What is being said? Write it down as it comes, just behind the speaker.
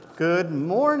Good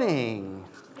morning.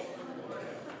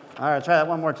 All right, try that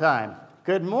one more time.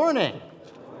 Good morning.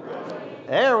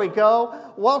 There we go.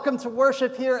 Welcome to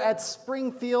worship here at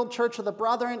Springfield Church of the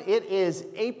Brethren. It is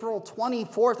April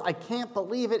 24th. I can't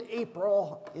believe it.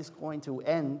 April is going to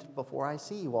end before I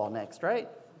see you all next, right?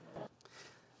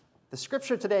 The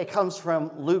scripture today comes from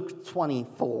Luke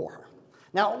 24.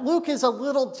 Now, Luke is a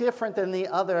little different than the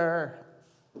other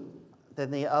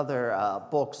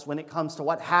books when it comes to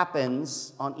what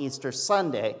happens on Easter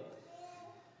Sunday,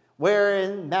 where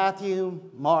in Matthew,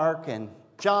 Mark, and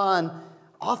John,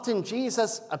 often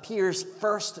Jesus appears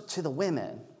first to the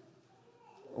women.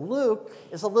 Luke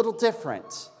is a little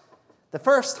different. The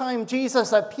first time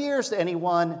Jesus appears to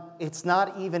anyone, it's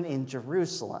not even in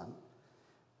Jerusalem,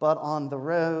 but on the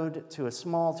road to a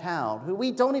small town, who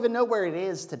we don't even know where it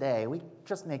is today. We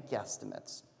just make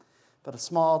guesstimates. But a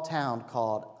small town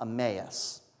called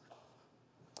Emmaus.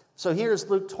 So here's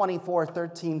Luke 24,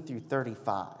 13 through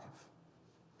 35.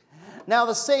 Now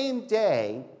the same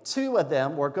day, two of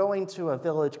them were going to a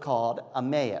village called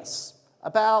Emmaus,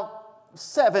 about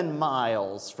 7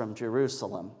 miles from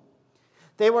Jerusalem.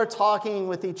 They were talking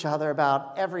with each other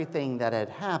about everything that had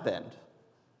happened.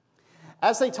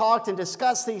 As they talked and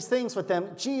discussed these things with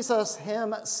them, Jesus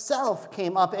himself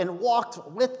came up and walked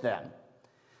with them.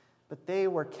 But they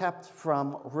were kept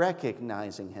from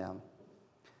recognizing him.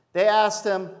 He asked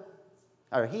them,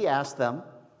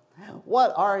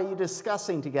 "What are you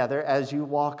discussing together as you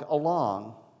walk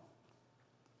along?"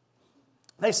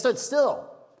 They stood still,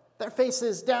 their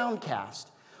faces downcast.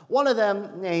 One of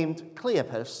them, named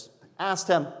Cleopas, asked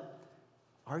him,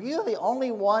 "Are you the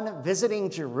only one visiting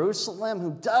Jerusalem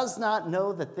who does not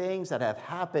know the things that have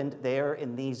happened there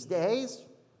in these days?"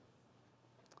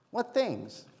 "What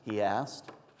things?" he asked.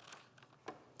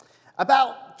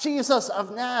 "About Jesus of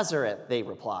Nazareth," they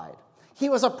replied. "He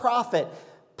was a prophet,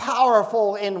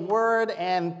 powerful in word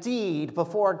and deed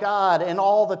before God and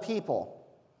all the people.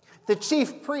 The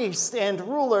chief priests and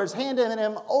rulers handed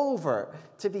him over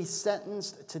to be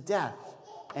sentenced to death,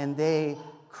 and they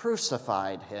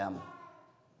crucified him.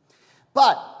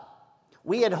 But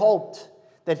we had hoped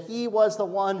that he was the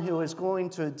one who was going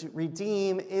to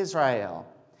redeem Israel.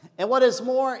 And what is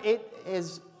more, it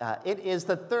is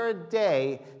the third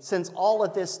day since all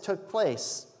of this took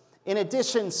place. In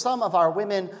addition, some of our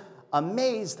women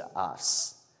amazed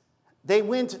us. They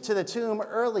went to the tomb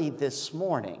early this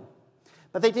morning,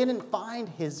 but they didn't find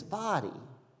his body.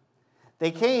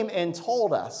 They came and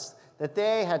told us that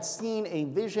they had seen a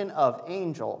vision of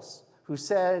angels who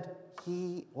said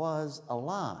he was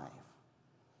alive.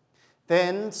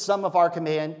 Then some of our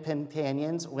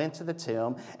companions went to the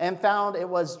tomb and found it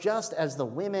was just as the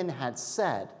women had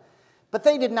said, but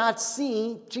they did not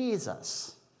see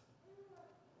Jesus."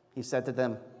 He said to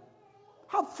them,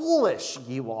 "How foolish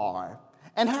you are,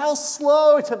 and how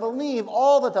slow to believe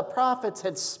all that the prophets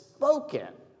had spoken."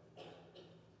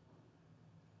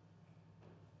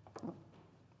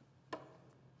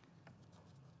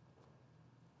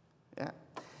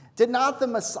 Did not the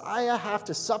Messiah have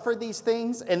to suffer these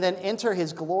things and then enter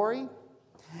his glory?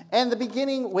 And the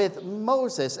beginning with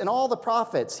Moses and all the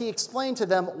prophets, he explained to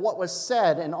them what was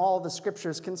said in all the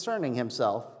scriptures concerning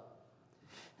himself.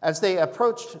 As they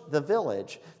approached the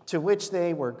village to which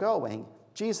they were going,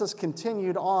 Jesus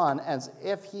continued on as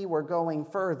if he were going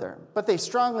further. But they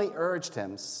strongly urged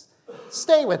him.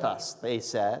 "Stay with us," they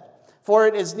said, "for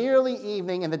it is nearly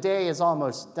evening and the day is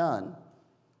almost done."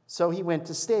 So he went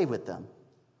to stay with them.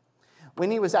 When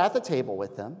he was at the table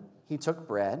with them, he took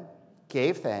bread,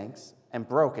 gave thanks, and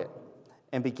broke it,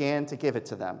 and began to give it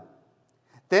to them.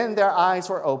 Then their eyes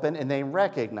were opened, and they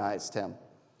recognized him.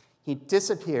 He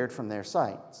disappeared from their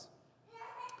sight.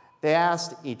 They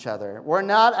asked each other, "Were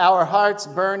not our hearts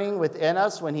burning within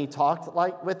us when he talked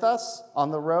with us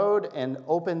on the road and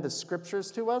opened the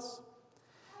scriptures to us?"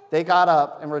 They got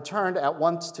up and returned at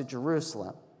once to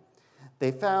Jerusalem.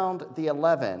 They found the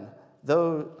 11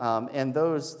 and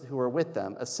those who were with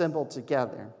them assembled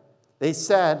together. They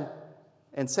said,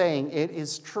 saying, "It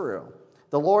is true.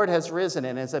 The Lord has risen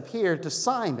and has appeared to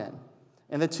Simon."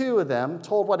 And the two of them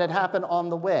told what had happened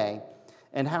on the way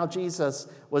and how Jesus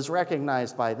was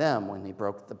recognized by them when they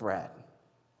broke the bread.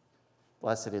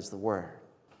 Blessed is the word.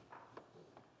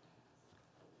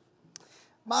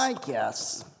 My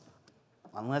guess,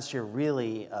 unless you're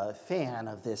really a fan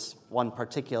of this one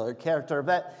particular character,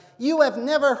 but you have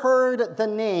never heard the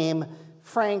name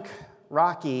Frank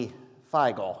Rocky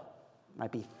Feigl.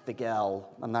 Might be Figel,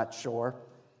 I'm not sure.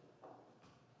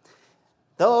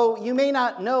 Though you may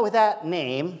not know that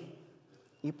name,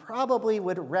 you probably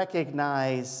would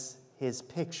recognize his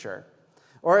picture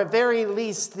or at very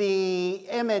least the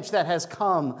image that has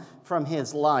come from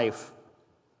his life.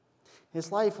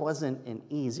 His life wasn't an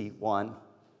easy one.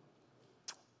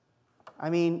 I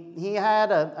mean, he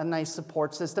had a nice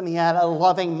support system. He had a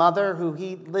loving mother who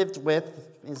he lived with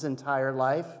his entire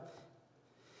life.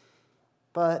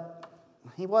 But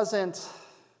he wasn't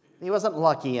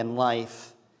lucky in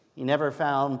life. He never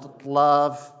found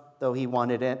love, though he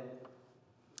wanted it.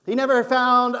 He never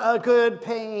found a good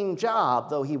paying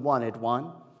job, though he wanted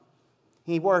one.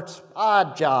 He worked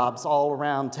odd jobs all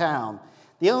around town.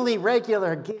 The only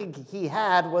regular gig he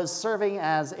had was serving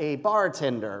as a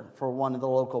bartender for one of the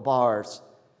local bars.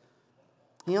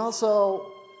 He also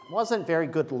wasn't very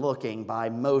good looking by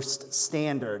most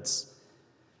standards.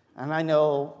 And I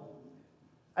know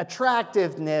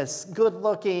attractiveness, good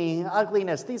looking,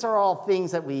 ugliness, these are all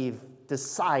things that we've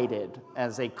decided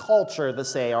as a culture to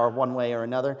say are one way or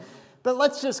another. But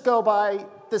let's just go by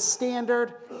the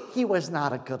standard. He was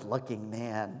not a good-looking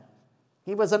man.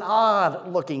 He was an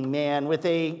odd-looking man with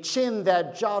a chin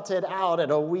that jutted out in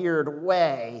a weird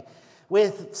way,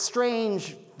 with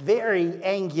strange, very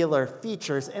angular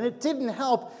features. And it didn't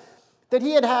help that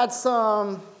he had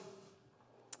some,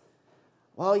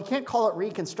 well, you can't call it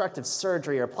reconstructive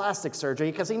surgery or plastic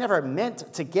surgery because he never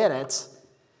meant to get it.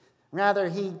 Rather,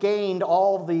 he gained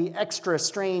all the extra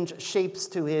strange shapes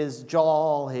to his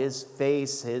jaw, his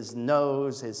face, his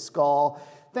nose, his skull,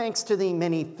 thanks to the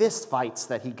many fist fights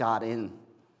that he got in.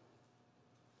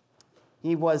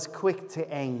 He was quick to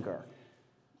anger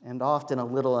and often a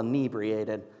little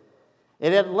inebriated.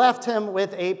 It had left him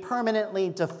with a permanently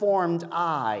deformed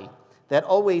eye that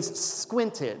always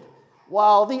squinted,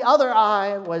 while the other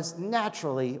eye was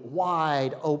naturally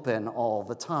wide open all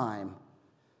the time.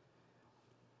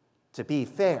 To be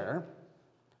fair,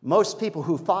 most people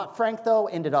who fought Frank, though,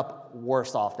 ended up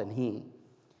worse off than he.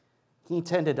 He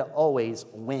tended to always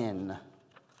win.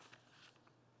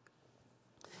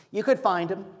 You could find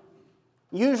him,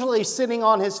 usually sitting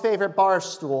on his favorite bar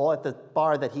stool at the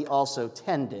bar that he also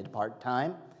tended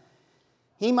part-time.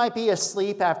 He might be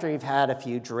asleep after he'd had a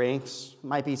few drinks,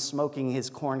 might be smoking his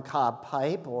corncob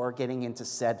pipe or getting into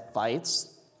said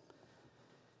fights.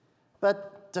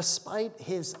 But despite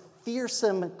his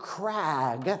fearsome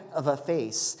crag of a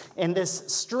face and this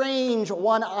strange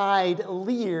one-eyed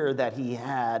leer that he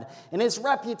had and his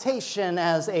reputation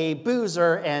as a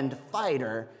boozer and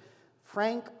fighter,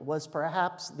 Frank was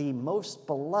perhaps the most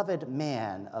beloved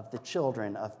man of the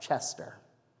children of Chester.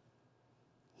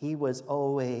 He was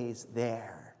always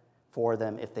there for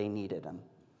them if they needed him.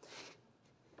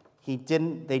 They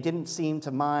didn't seem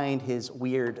to mind his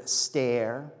weird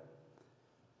stare.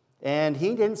 And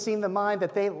he didn't seem to mind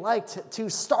that they liked to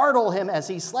startle him as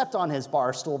he slept on his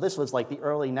bar stool. This was like the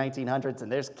early 1900s,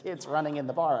 and there's kids running in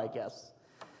the bar, I guess.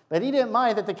 But he didn't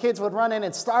mind that the kids would run in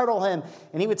and startle him,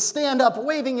 and he would stand up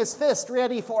waving his fist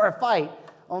ready for a fight,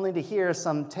 only to hear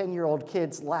some 10-year-old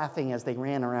kids laughing as they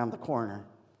ran around the corner.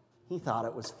 He thought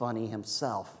it was funny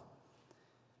himself.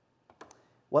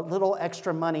 What little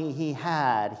extra money he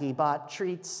had, he bought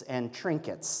treats and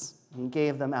trinkets and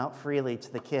gave them out freely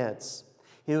to the kids.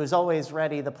 He was always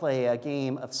ready to play a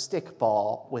game of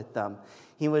stickball with them.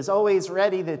 He was always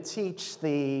ready to teach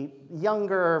the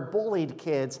younger bullied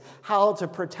kids how to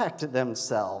protect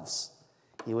themselves.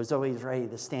 He was always ready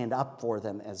to stand up for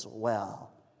them as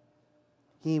well.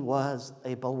 He was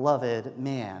a beloved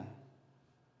man.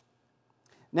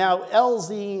 Now,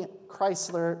 L.Z.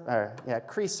 Kreisler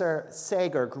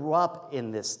Sager grew up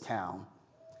in this town.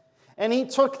 And he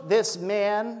took this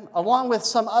man, along with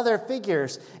some other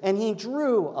figures, and he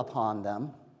drew upon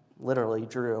them, literally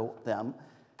drew them,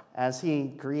 as he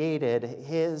created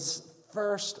his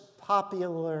first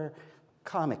popular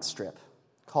comic strip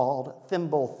called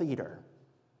Thimble Theater.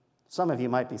 Some of you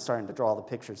might be starting to draw the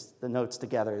pictures, the notes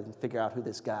together and figure out who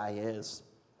this guy is.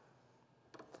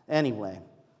 Anyway,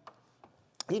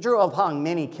 he drew upon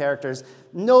many characters,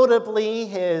 notably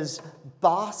his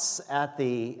boss at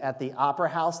the opera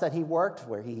house that he worked,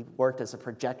 where he worked as a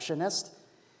projectionist.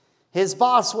 His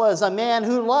boss was a man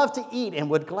who loved to eat and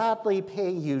would gladly pay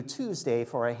you Tuesday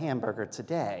for a hamburger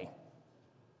today.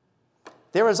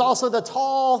 There was also the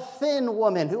tall, thin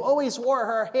woman who always wore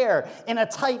her hair in a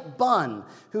tight bun,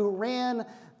 who ran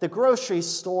the grocery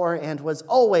store and was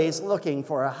always looking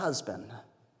for a husband.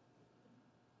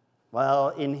 Well,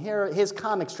 in his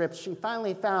comic strips, she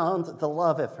finally found the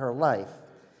love of her life.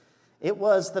 It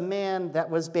was the man that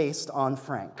was based on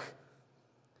Frank.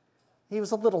 He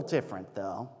was a little different,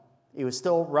 though. He was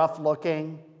still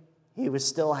rough-looking. He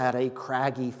still had a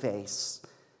craggy face.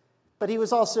 But he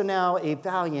was also now a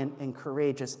valiant and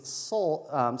courageous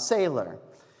sailor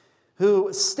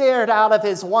who stared out of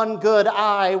his one good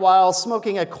eye while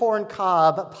smoking a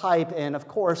corncob pipe and, of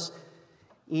course,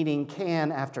 eating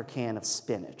can after can of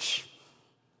spinach.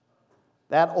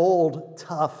 That old,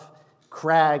 tough,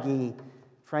 craggy,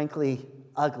 frankly,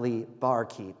 ugly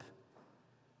barkeep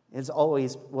will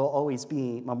always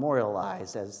be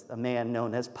memorialized as a man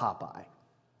known as Popeye,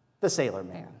 the Sailor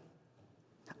Man.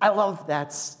 I love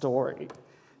that story.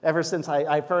 Ever since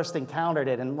I first encountered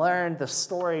it and learned the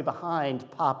story behind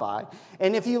Popeye.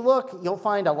 And if you look, you'll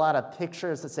find a lot of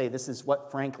pictures that say this is what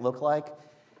Frank looked like.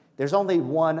 There's only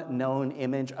one known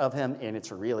image of him, and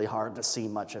it's really hard to see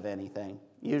much of anything.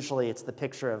 Usually it's the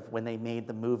picture of when they made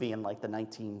the movie in like the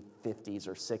 1950s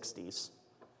or 60s.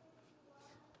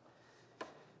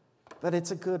 But it's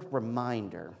a good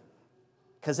reminder,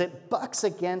 because it bucks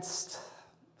against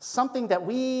something that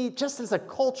we, just as a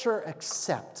culture,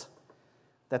 accept.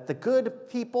 That the good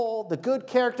people, the good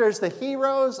characters, the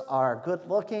heroes are good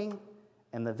looking,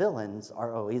 and the villains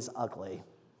are always ugly.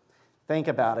 Think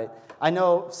about it. I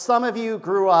know some of you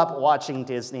grew up watching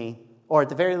Disney, or at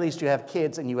the very least you have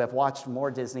kids and you have watched more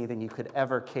Disney than you could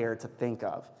ever care to think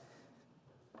of.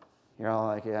 You're all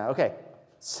like, yeah, okay.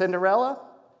 Cinderella,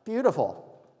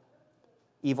 beautiful.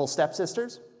 Evil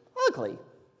stepsisters, ugly.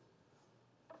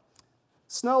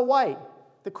 Snow White,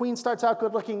 the queen starts out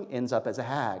good looking, ends up as a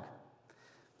hag.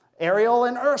 Ariel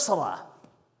and Ursula,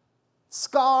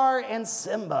 Scar and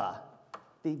Simba.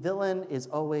 The villain is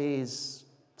always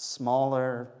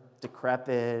smaller,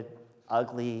 decrepit,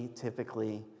 ugly,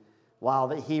 typically, while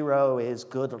the hero is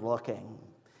good-looking,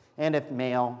 and if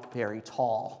male, very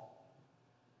tall.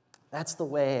 That's the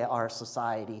way our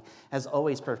society has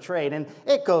always portrayed, and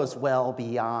it goes well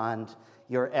beyond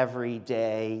your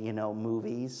everyday,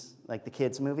 movies, like the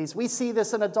kids' movies. We see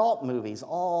this in adult movies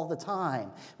all the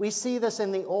time. We see this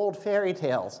in the old fairy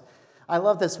tales. I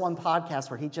love this one podcast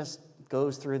where he just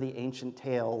goes through the ancient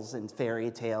tales and fairy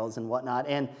tales and whatnot,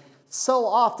 and so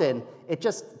often it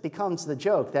just becomes the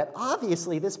joke that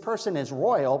obviously this person is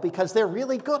royal because they're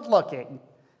really good looking.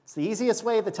 It's the easiest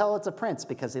way to tell it's a prince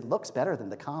because it looks better than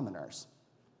the commoners.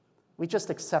 We just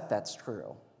accept that's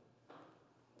true.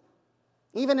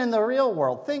 Even in the real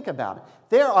world, think about it.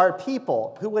 There are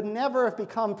people who would never have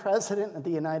become president of the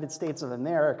United States of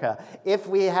America if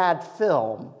we had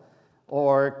film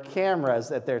or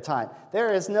cameras at their time.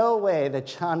 There is no way that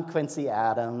John Quincy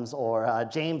Adams or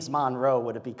James Monroe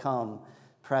would have become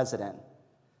president.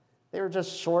 They were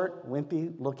just short,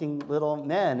 wimpy-looking little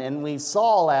men. And we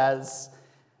saw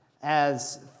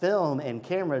as film and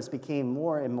cameras became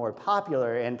more and more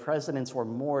popular and presidents were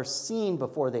more seen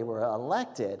before they were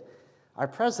elected, our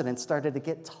presidents started to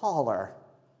get taller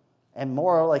and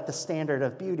more like the standard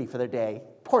of beauty for their day.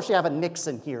 Of course, you have a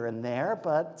Nixon here and there,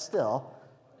 but still.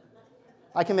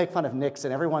 I can make fun of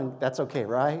Nixon. Everyone, that's okay,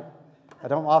 right? I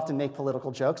don't often make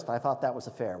political jokes, but I thought that was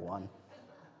a fair one.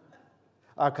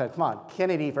 Okay, come on.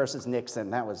 Kennedy versus Nixon.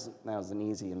 That was an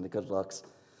easy and the good looks.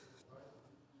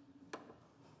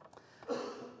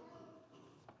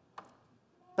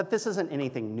 But this isn't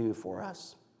anything new for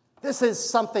us. This is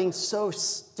something so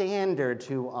standard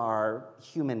to our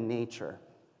human nature.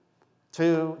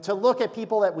 To look at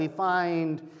people that we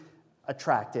find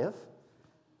attractive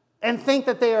and think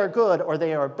that they are good or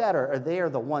they are better or they are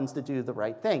the ones to do the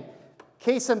right thing.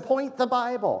 Case in point, the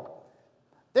Bible.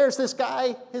 There's this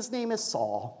guy, his name is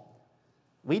Saul.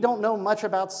 We don't know much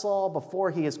about Saul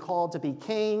before he is called to be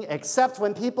king, except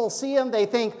when people see him, they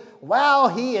think, wow,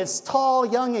 he is tall,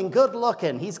 young, and good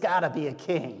looking. He's got to be a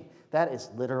king. That is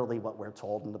literally what we're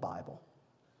told in the Bible.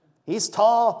 He's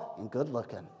tall and good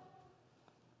looking.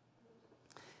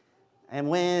 And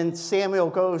when Samuel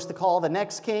goes to call the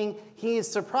next king, he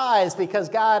is surprised because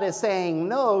God is saying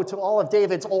no to all of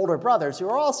David's older brothers who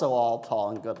are also all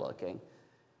tall and good looking.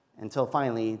 Until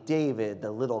finally David,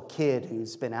 the little kid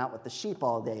who's been out with the sheep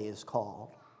all day, is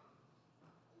called.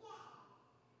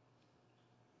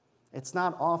 It's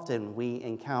not often we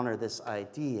encounter this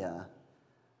idea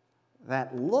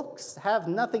that looks have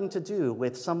nothing to do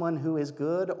with someone who is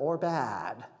good or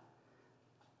bad,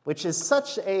 which is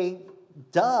such a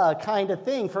duh kind of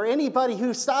thing for anybody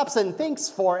who stops and thinks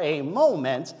for a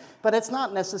moment, but it's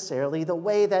not necessarily the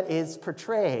way that is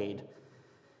portrayed.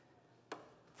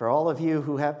 For all of you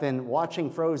who have been watching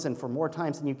Frozen for more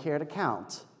times than you care to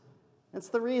count, it's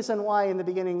the reason why in the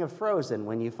beginning of Frozen,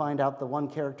 when you find out the one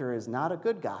character is not a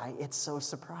good guy, it's so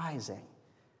surprising,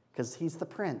 because he's the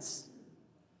prince.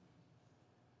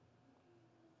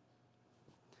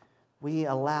 We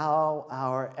allow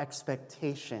our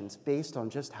expectations based on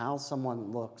just how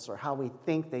someone looks or how we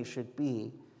think they should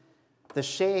be to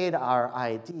shade our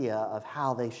idea of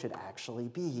how they should actually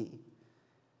be.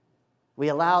 We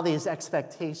allow these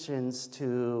expectations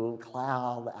to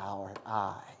cloud our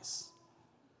eyes.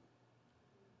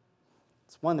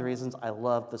 It's one of the reasons I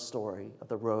love the story of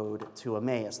the road to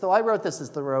Emmaus, though I wrote this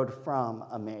as the road from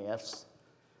Emmaus.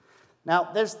 Now,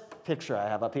 there's a picture I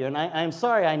have up here, and I'm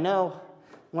sorry, I know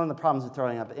one of the problems with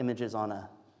throwing up images on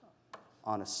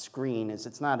a screen is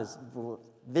it's not as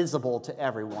visible to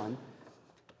everyone.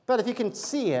 But if you can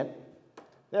see it,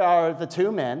 there are the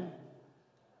two men,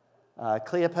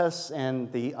 Cleopas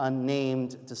and the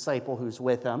unnamed disciple who's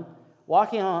with him,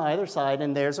 walking on either side,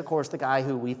 and there's, of course, the guy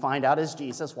who we find out is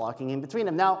Jesus walking in between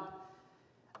them. Now,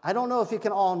 I don't know if you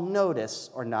can all notice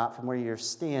or not from where you're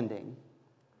standing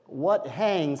what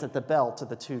hangs at the belt of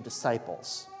the two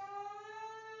disciples.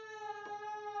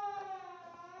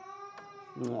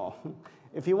 Well,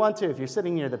 if you want to, if you're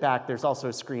sitting near the back, there's also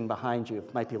a screen behind you.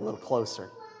 It might be a little closer.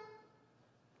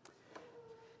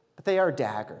 But they are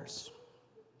daggers.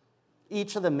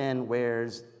 Each of the men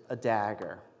wears a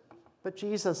dagger, but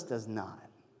Jesus does not.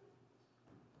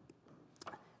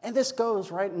 And this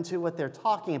goes right into what they're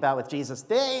talking about with Jesus.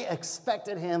 They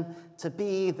expected him to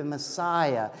be the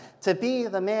Messiah, to be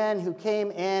the man who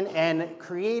came in and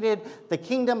created the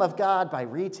kingdom of God by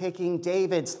retaking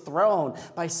David's throne,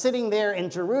 by sitting there in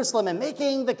Jerusalem and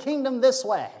making the kingdom this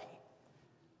way.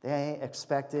 They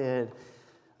expected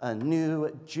a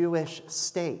new Jewish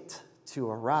state to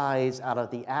arise out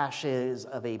of the ashes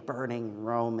of a burning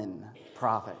Roman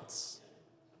province.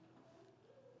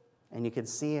 And you can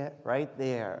see it right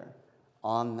there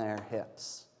on their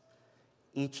hips.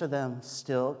 Each of them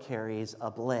still carries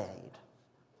a blade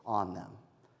on them,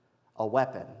 a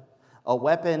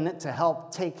weapon to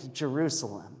help take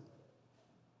Jerusalem,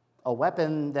 a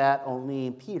weapon that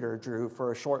only Peter drew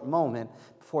for a short moment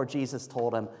before Jesus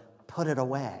told him, "Put it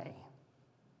away."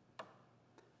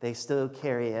 They still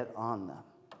carry it on them.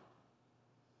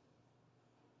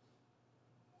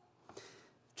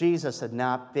 Jesus had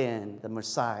not been the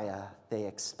Messiah they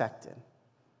expected.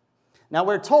 Now,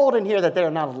 we're told in here that they're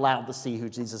not allowed to see who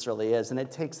Jesus really is, and it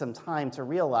takes some time to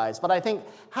realize. But I think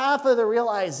half of the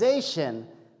realization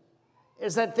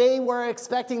is that they were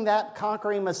expecting that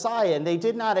conquering Messiah, and they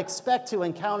did not expect to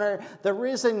encounter the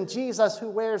risen Jesus who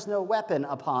wears no weapon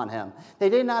upon him. They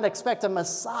did not expect a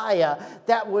Messiah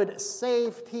that would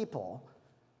save people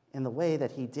in the way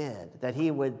that he did, that he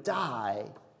would die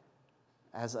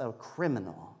as a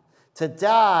criminal, to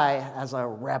die as a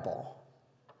rebel.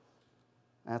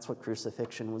 That's what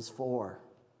crucifixion was for,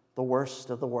 the worst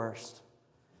of the worst,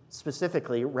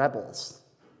 specifically rebels.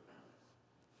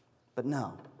 But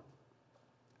no,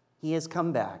 he has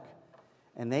come back,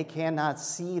 and they cannot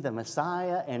see the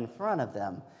Messiah in front of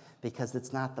them because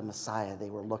it's not the Messiah they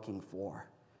were looking for.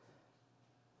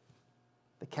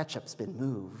 The ketchup's been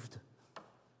moved.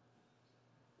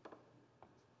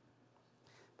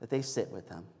 But they sit with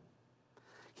him.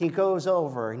 He goes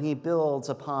over and he builds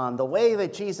upon the way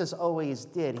that Jesus always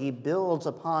did. He builds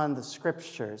upon the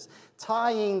scriptures,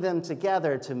 tying them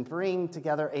together to bring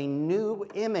together a new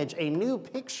image, a new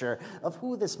picture of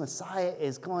who this Messiah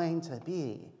is going to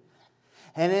be.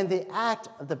 And in the act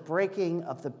of the breaking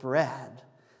of the bread,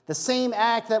 the same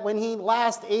act that when he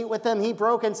last ate with them, he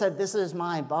broke and said, "This is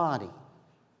my body."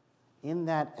 In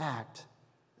that act,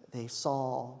 they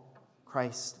saw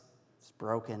Christ's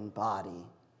broken body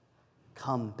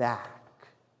come back.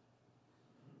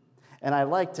 And I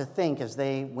like to think as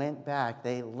they went back,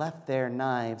 they left their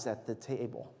knives at the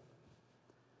table.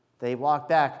 They walked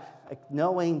back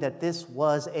knowing that this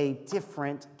was a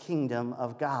different kingdom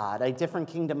of God, a different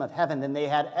kingdom of heaven than they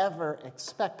had ever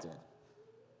expected.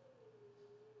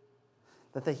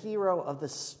 That the hero of the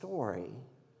story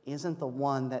isn't the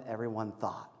one that everyone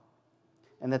thought.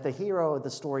 And that the hero of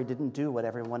the story didn't do what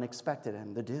everyone expected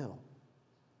him to do.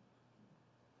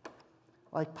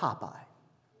 Like Popeye.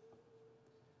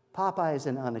 Popeye is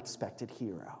an unexpected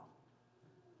hero.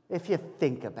 If you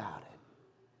think about it.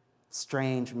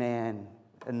 Strange man,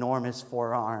 enormous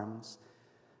forearms,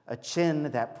 a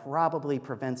chin that probably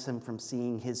prevents him from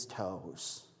seeing his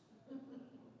toes,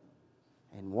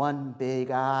 and one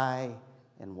big eye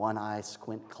and one eye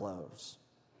squint closed.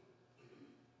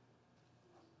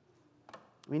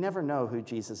 We never know who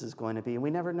Jesus is going to be, and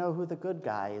we never know who the good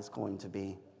guy is going to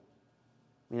be.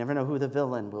 We never know who the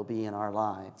villain will be in our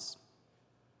lives.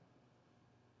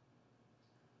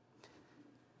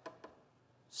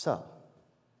 So,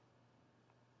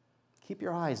 keep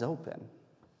your eyes open.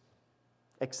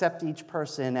 Accept each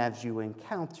person as you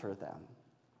encounter them.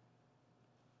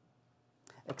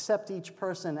 Accept each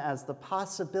person as the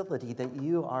possibility that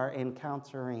you are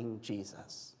encountering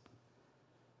Jesus.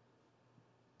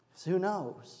 So who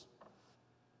knows?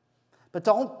 But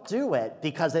don't do it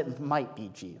because it might be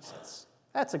Jesus.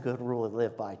 That's a good rule to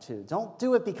live by, too. Don't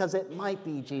do it because it might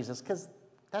be Jesus, because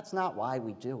that's not why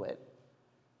we do it.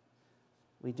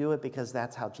 We do it because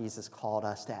that's how Jesus called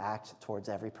us to act towards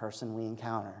every person we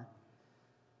encounter.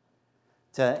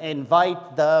 To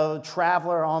invite the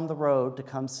traveler on the road to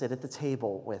come sit at the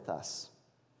table with us.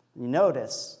 You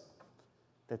notice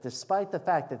that despite the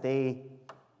fact that they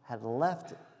had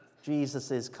left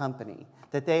Jesus' company,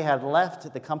 that they had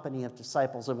left the company of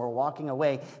disciples and were walking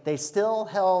away, they still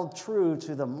held true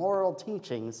to the moral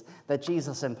teachings that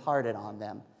Jesus imparted on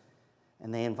them.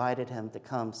 And they invited him to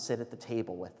come sit at the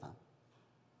table with them.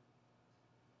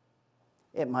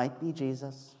 It might be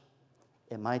Jesus.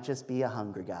 It might just be a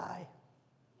hungry guy.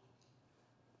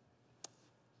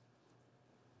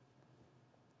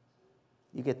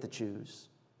 You get to choose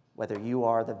whether you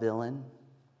are the villain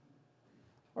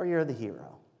or you're the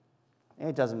hero. And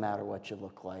it doesn't matter what you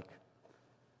look like.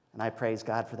 And I praise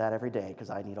God for that every day because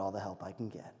I need all the help I can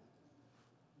get.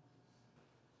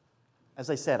 As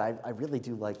I said, I really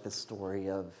do like the story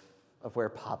of where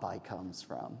Popeye comes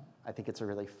from. I think it's a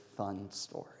really fun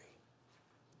story.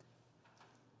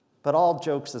 But all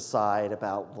jokes aside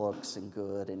about looks and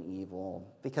good and evil,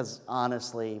 because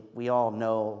honestly, we all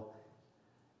know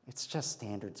it's just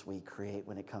standards we create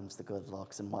when it comes to good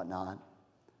looks and whatnot.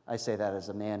 I say that as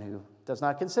a man who does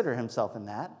not consider himself in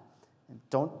that.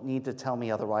 Don't need to tell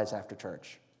me otherwise after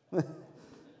church.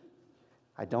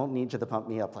 I don't need you to pump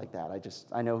me up like that.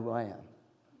 I know who I am.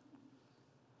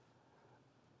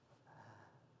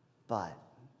 But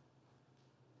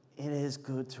it is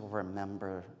good to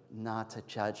remember not to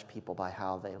judge people by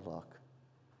how they look,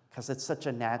 because it's such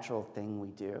a natural thing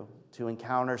we do, to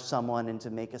encounter someone and to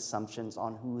make assumptions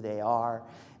on who they are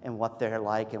and what they're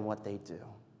like and what they do.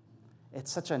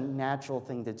 It's such a natural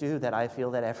thing to do that I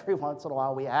feel that every once in a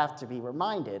while we have to be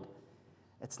reminded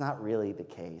it's not really the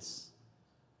case.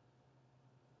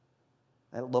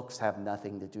 That looks have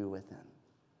nothing to do with them.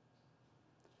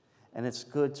 And it's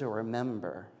good to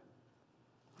remember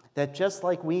that just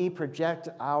like we project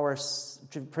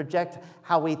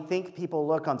how we think people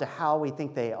look onto how we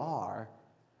think they are,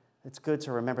 it's good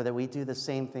to remember that we do the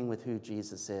same thing with who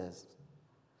Jesus is.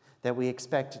 That we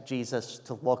expect Jesus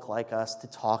to look like us, to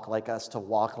talk like us, to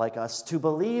walk like us, to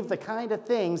believe the kind of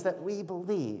things that we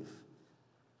believe.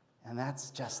 And that's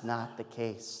just not the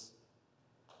case.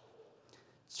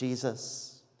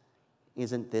 Jesus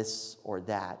isn't this or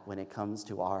that when it comes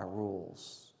to our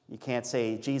rules. You can't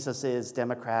say Jesus is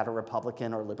Democrat or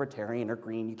Republican or Libertarian or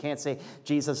Green. You can't say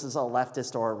Jesus is a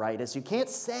leftist or a rightist. You can't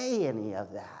say any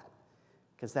of that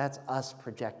because that's us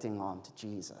projecting onto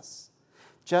Jesus.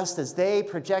 Just as they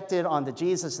projected onto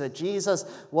Jesus that Jesus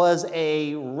was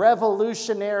a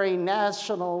revolutionary,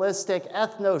 nationalistic,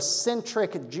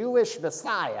 ethnocentric Jewish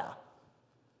Messiah,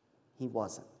 he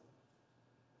wasn't.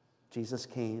 Jesus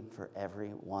came for every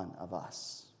one of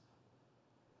us.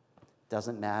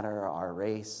 Doesn't matter our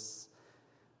race,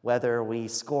 whether we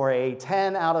score a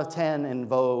 10 out of 10 in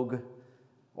Vogue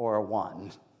or a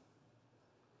 1.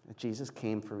 That Jesus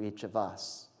came for each of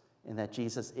us, and that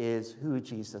Jesus is who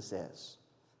Jesus is.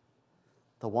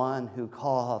 The one who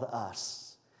called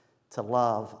us to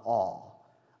love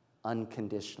all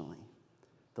unconditionally.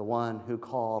 The one who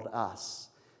called us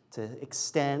to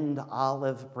extend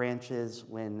olive branches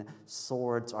when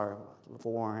swords are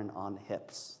worn on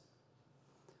hips.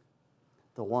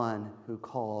 The one who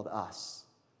called us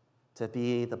to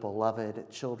be the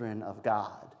beloved children of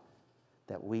God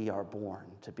that we are born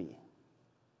to be.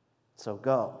 So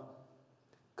go.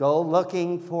 Go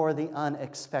looking for the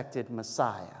unexpected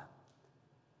Messiah.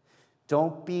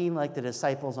 Don't be like the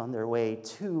disciples on their way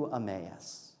to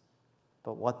Emmaus,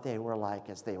 but what they were like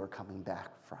as they were coming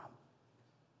back from.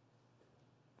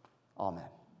 Amen.